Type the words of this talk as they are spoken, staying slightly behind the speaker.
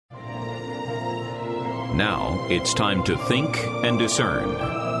Now it's time to think and discern.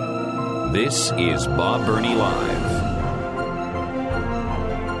 This is Bob Burney Live.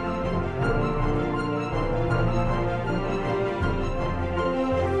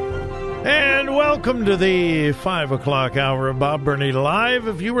 And welcome to the 5 o'clock hour of Bob Burney Live.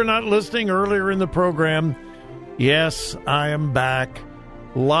 If you were not listening earlier in the program, yes, I am back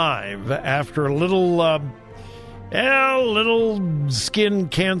live after a little skin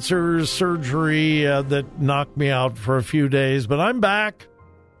cancer surgery that knocked me out for a few days. But I'm back,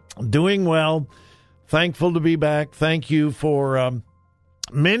 doing well, thankful to be back. Thank you for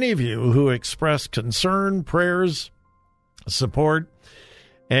many of you who expressed concern, prayers, support.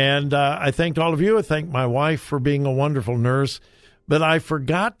 And I thanked all of you. I thanked my wife for being a wonderful nurse. But I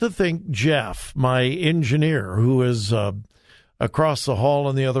forgot to thank Jeff, my engineer, who is across the hall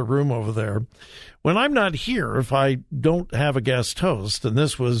in the other room over there. When I'm not here, if I don't have a guest host, and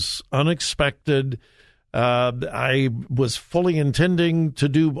this was unexpected, I was fully intending to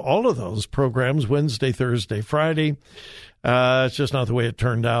do all of those programs Wednesday, Thursday, Friday. It's just not the way it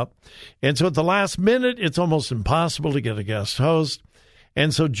turned out. And so at the last minute, it's almost impossible to get a guest host.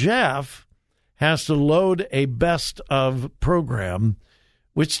 And so Jeff has to load a best of program,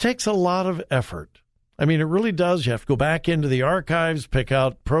 which takes a lot of effort. I mean, it really does. You have to go back into the archives, pick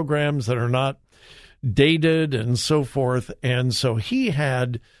out programs that are not dated and so forth. And so he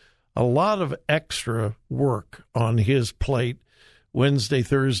had a lot of extra work on his plate Wednesday,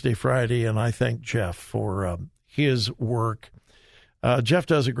 Thursday, Friday, and I thank Jeff for his work. Jeff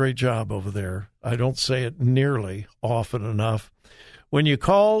does a great job over there. I don't say it nearly often enough. When you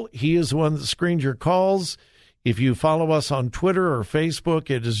call, he is the one that screens your calls. If you follow us on Twitter or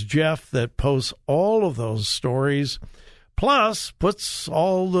Facebook, it is Jeff that posts all of those stories, plus puts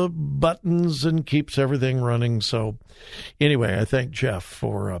all the buttons and keeps everything running. So anyway, I thank Jeff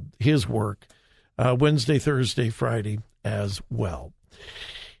for his work Wednesday, Thursday, Friday as well.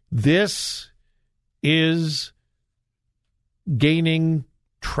 This is gaining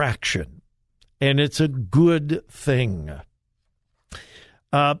traction, and it's a good thing.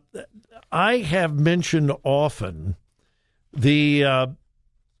 I have mentioned often the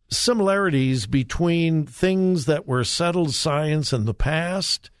similarities between things that were settled science in the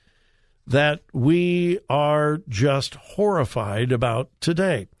past that we are just horrified about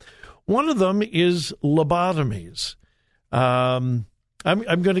today. One of them is lobotomies. I'm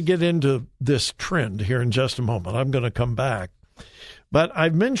going to get into this trend here in just a moment. I'm going to come back. But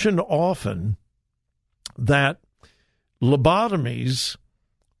I've mentioned often that lobotomies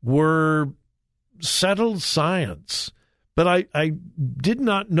were settled science, but I did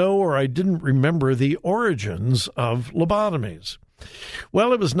not know, or I didn't remember the origins of lobotomies.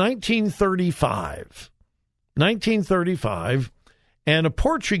 Well, it was 1935, and a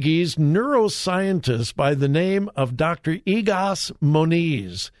Portuguese neuroscientist by the name of Dr. Egas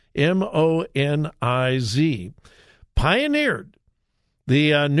Moniz, M-O-N-I-Z, pioneered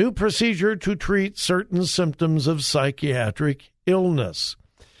the new procedure to treat certain symptoms of psychiatric illness.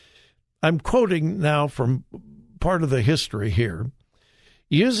 I'm quoting now from part of the history here.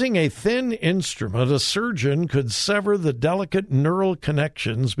 Using a thin instrument, a surgeon could sever the delicate neural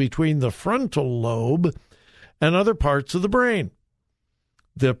connections between the frontal lobe and other parts of the brain.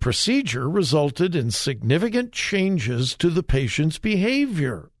 The procedure resulted in significant changes to the patient's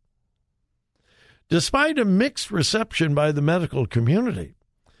behavior. Despite a mixed reception by the medical community,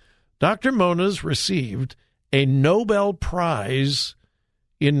 Dr. Moniz received a Nobel Prize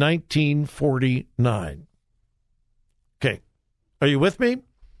in 1949. Okay, are you with me?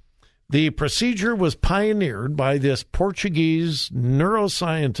 The procedure was pioneered by this Portuguese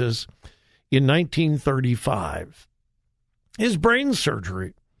neuroscientist in 1935. His brain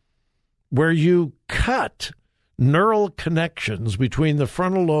surgery, where you cut neural connections between the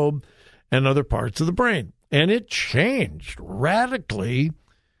frontal lobe and other parts of the brain. And it changed radically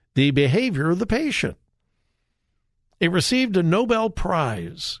the behavior of the patient. It received a Nobel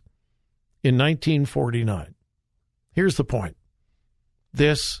Prize in 1949. Here's the point.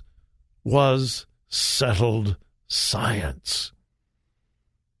 This was settled science.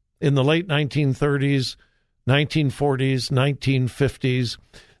 In the late 1930s, 1940s, 1950s,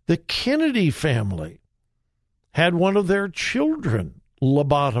 the Kennedy family had one of their children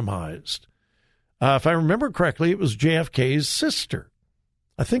lobotomized. If I remember correctly, it was JFK's sister.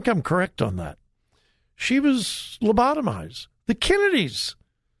 I think I'm correct on that. She was lobotomized. The Kennedys,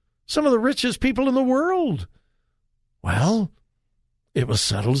 some of the richest people in the world. Well, it was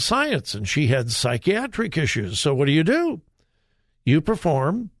settled science, and she had psychiatric issues. So what do? You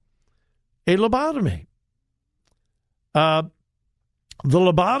perform a lobotomy. The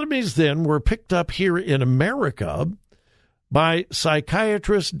lobotomies then were picked up here in America by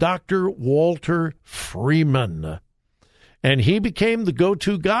psychiatrist Dr. Walter Freeman. And he became the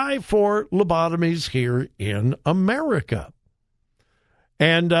go-to guy for lobotomies here in America.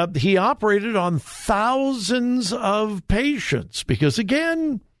 And he operated on thousands of patients because,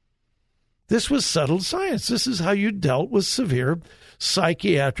 again, this was settled science. This is how you dealt with severe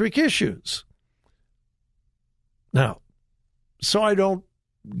psychiatric issues. Now, so I don't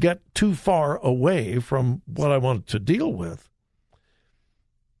get too far away from what I wanted to deal with,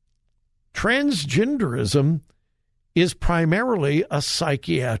 transgenderism is primarily a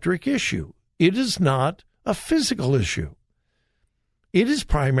psychiatric issue. It is not a physical issue. It is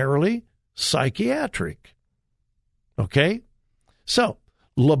primarily psychiatric. Okay? So,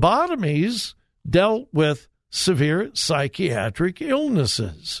 lobotomies dealt with severe psychiatric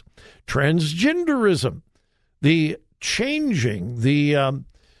illnesses. Transgenderism, the changing, the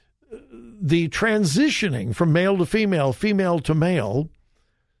transitioning from male to female, female to male,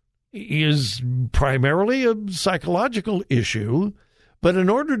 is primarily a psychological issue. But in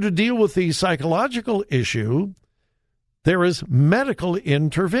order to deal with the psychological issue, there is medical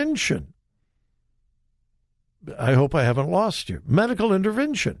intervention. I hope I haven't lost you. Medical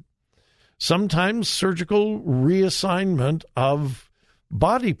intervention. Sometimes surgical reassignment of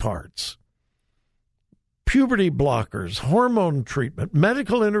body parts. Puberty blockers, hormone treatment,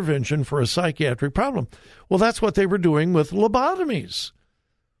 medical intervention for a psychiatric problem. Well, that's what they were doing with lobotomies.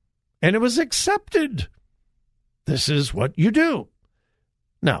 And it was accepted. This is what you do.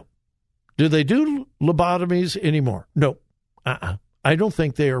 Now, do they do lobotomies anymore? No. I don't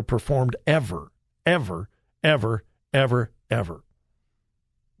think they are performed ever. Well,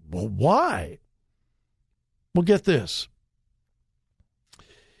 why? Well, get this.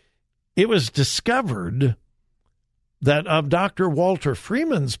 It was discovered that of Dr. Walter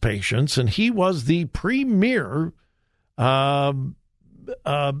Freeman's patients, and he was the premier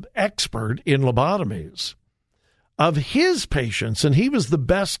expert in lobotomies, of his patients, and he was the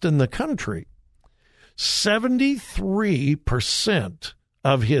best in the country, 73%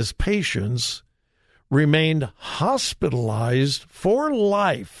 of his patients remained hospitalized for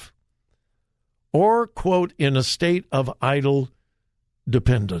life or, quote, in a state of idle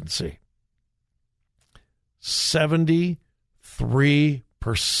dependency.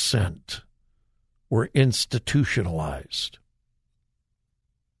 73% were institutionalized.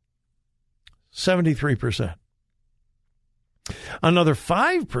 73%. Another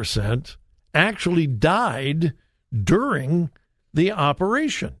 5% actually died during the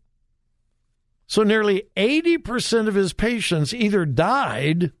operation. So nearly 80% of his patients either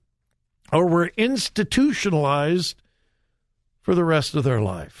died or were institutionalized for the rest of their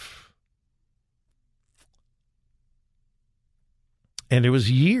life. And it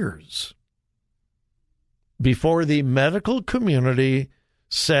was years before the medical community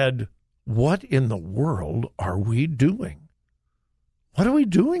said, what in the world are we doing? What are we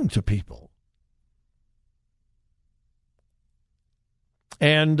doing to people?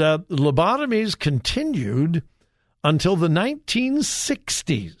 And lobotomies continued until the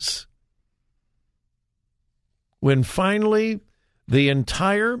 1960s, when finally the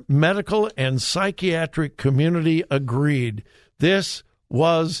entire medical and psychiatric community agreed this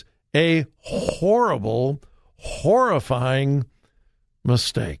was a horrible, horrifying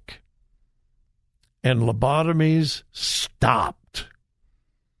mistake. And lobotomies stopped.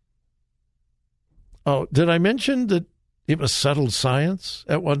 Oh, did I mention that it was settled science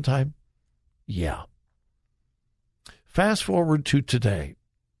at one time? Yeah. Fast forward to today.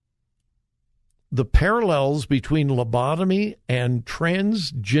 The parallels between lobotomy and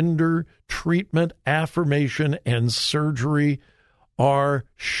transgender treatment, affirmation, and surgery are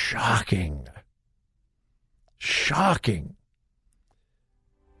shocking. Shocking.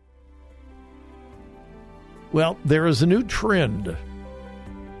 Well, there is a new trend,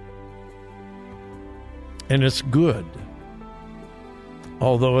 and it's good,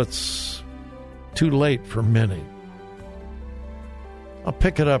 although it's too late for many. I'll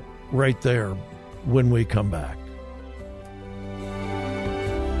pick it up right there when we come back.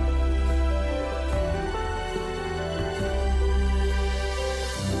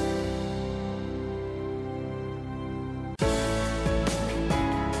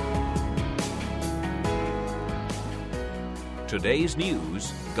 Today's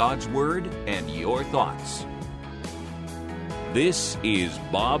news, God's Word, and your thoughts. This is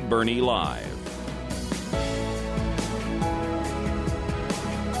Bob Burney Live.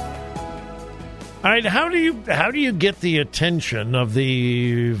 All right, how do you get the attention of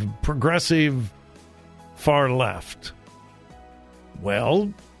the progressive far left?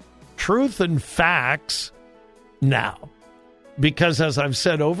 Well, truth and facts now. Because as I've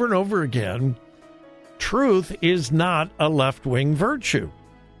said over and over again, truth is not a left-wing virtue.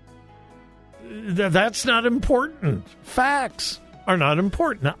 That's not important. Facts are not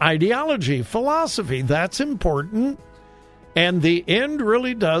important. Ideology, philosophy, that's important. And the end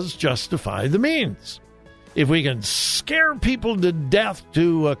really does justify the means. If we can scare people to death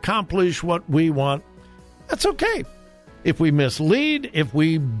to accomplish what we want, that's okay. If we mislead, if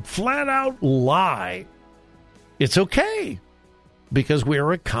we flat out lie, it's okay. Because we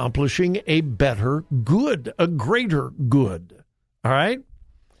are accomplishing a better good, a greater good. All right?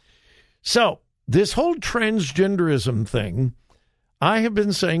 So, this whole transgenderism thing, I have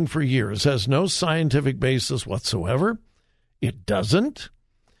been saying for years, has no scientific basis whatsoever. It doesn't.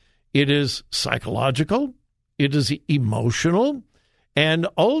 It is psychological. It is emotional. And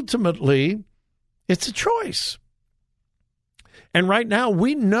ultimately, it's a choice. And right now,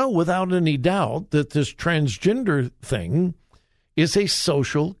 we know without any doubt that this transgender thing is a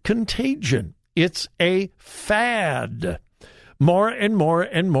social contagion. It's a fad. More and more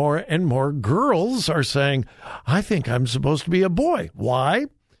and more and more girls are saying, I think I'm supposed to be a boy. Why?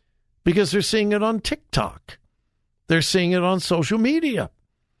 Because they're seeing it on TikTok. They're seeing it on social media.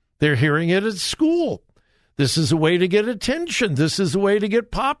 They're hearing it at school. This is a way to get attention. This is a way to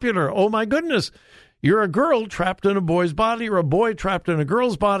get popular. Oh, my goodness. You're a girl trapped in a boy's body or a boy trapped in a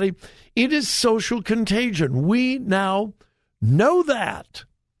girl's body. It is social contagion. We now know that.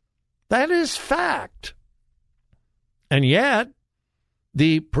 That is fact. And yet,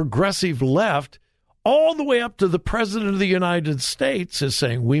 the progressive left, all the way up to the President of the United States, is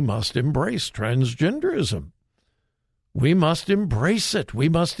saying we must embrace transgenderism. We must embrace it. We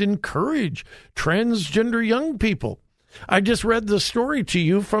must encourage transgender young people. I just read the story to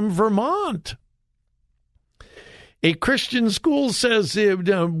you from Vermont. A Christian school says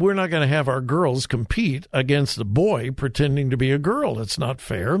we're not going to have our girls compete against a boy pretending to be a girl. It's not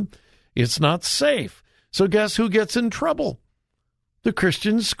fair. It's not safe. So guess who gets in trouble? The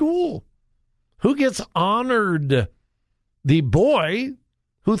Christian school. Who gets honored? The boy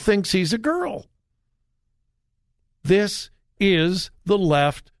who thinks he's a girl. This is the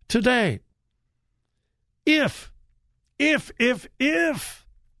left today. If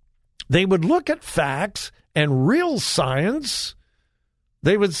they would look at facts and real science,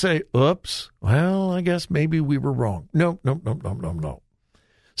 they would say, oops, well, I guess maybe we were wrong. No.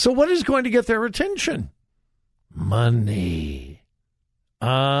 So what is going to get their attention? Money.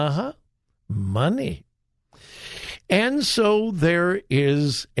 Money. And so there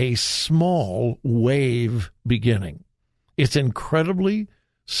is a small wave beginning. It's incredibly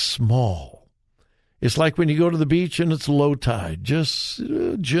small. It's like when you go to the beach and it's low tide, just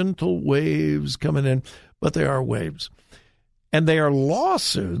gentle waves coming in, but they are waves. And they are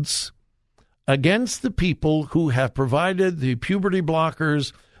lawsuits against the people who have provided the puberty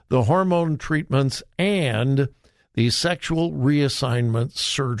blockers, the hormone treatments, and the sexual reassignment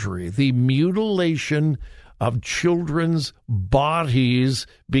surgery, the mutilation of children's bodies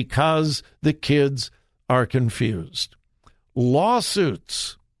because the kids are confused.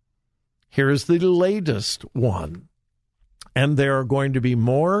 Lawsuits. Here's the latest one. And there are going to be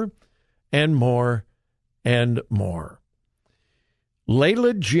more and more and more.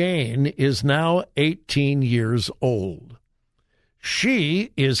 Layla Jane is now 18 years old.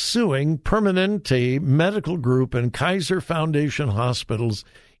 She is suing Permanente Medical Group and Kaiser Foundation hospitals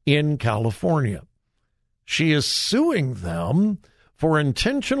in California. She is suing them for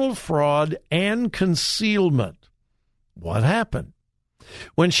intentional fraud and concealment. What happened?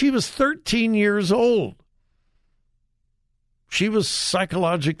 When she was 13 years old, she was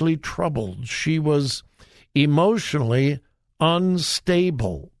psychologically troubled. She was emotionally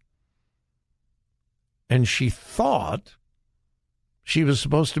unstable. And she thought she was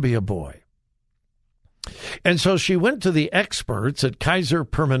supposed to be a boy. And so she went to the experts at Kaiser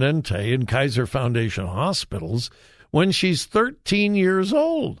Permanente and Kaiser Foundation hospitals when she's 13 years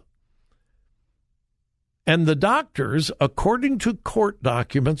old. And the doctors, according to court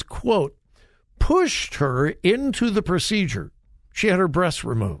documents, quote, pushed her into the procedure. She had her breasts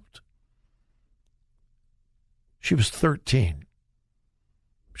removed. She was 13.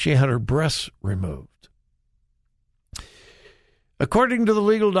 She had her breasts removed. According to the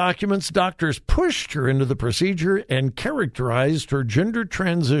legal documents, doctors pushed her into the procedure and characterized her gender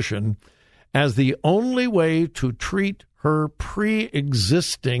transition as the only way to treat her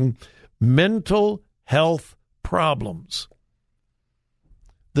pre-existing mental health problems.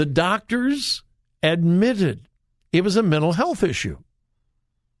 The doctors admitted it was a mental health issue.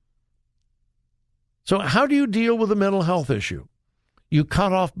 So how do you deal with a mental health issue? You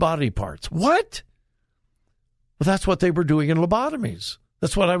cut off body parts. What? Well, that's what they were doing in lobotomies.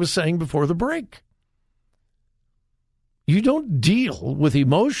 That's what I was saying before the break. You don't deal with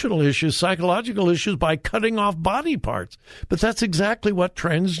emotional issues, psychological issues by cutting off body parts. But that's exactly what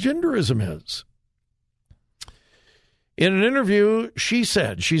transgenderism is. In an interview, she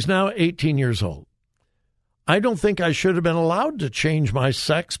said, she's now 18 years old, I don't think I should have been allowed to change my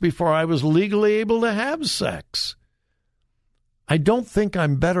sex before I was legally able to have sex. I don't think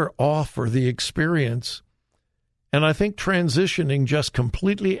I'm better off for the experience. And I think transitioning just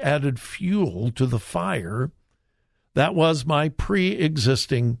completely added fuel to the fire that was my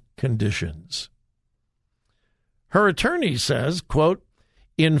pre-existing conditions. Her attorney says, quote,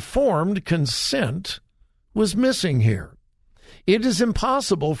 informed consent was missing here. It is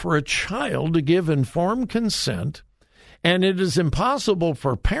impossible for a child to give informed consent, and it is impossible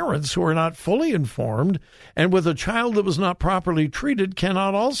for parents who are not fully informed and with a child that was not properly treated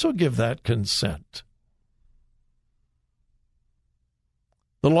cannot also give that consent.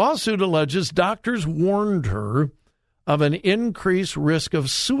 The lawsuit alleges doctors warned her of an increased risk of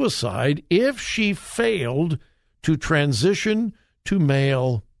suicide if she failed to transition to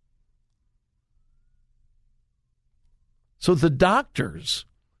male. So the doctors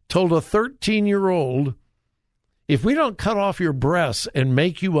told a 13-year-old, if we don't cut off your breasts and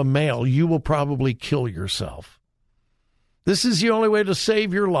make you a male, you will probably kill yourself. This is the only way to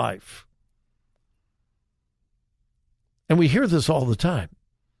save your life. And we hear this all the time.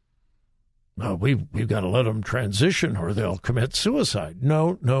 No, we've got to let them transition or they'll commit suicide.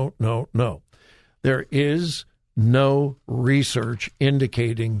 No. There is no research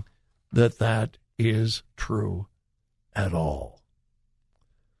indicating that that is true at all.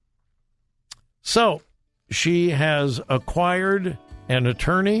 So she has acquired an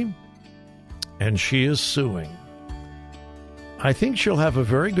attorney and she is suing. I think she'll have a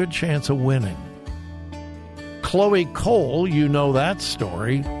very good chance of winning. Chloe Cole, you know that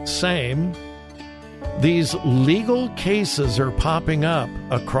story, same. These legal cases are popping up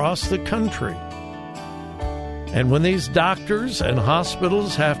across the country. And when these doctors and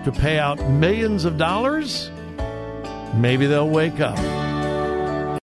hospitals have to pay out millions of dollars, maybe they'll wake up.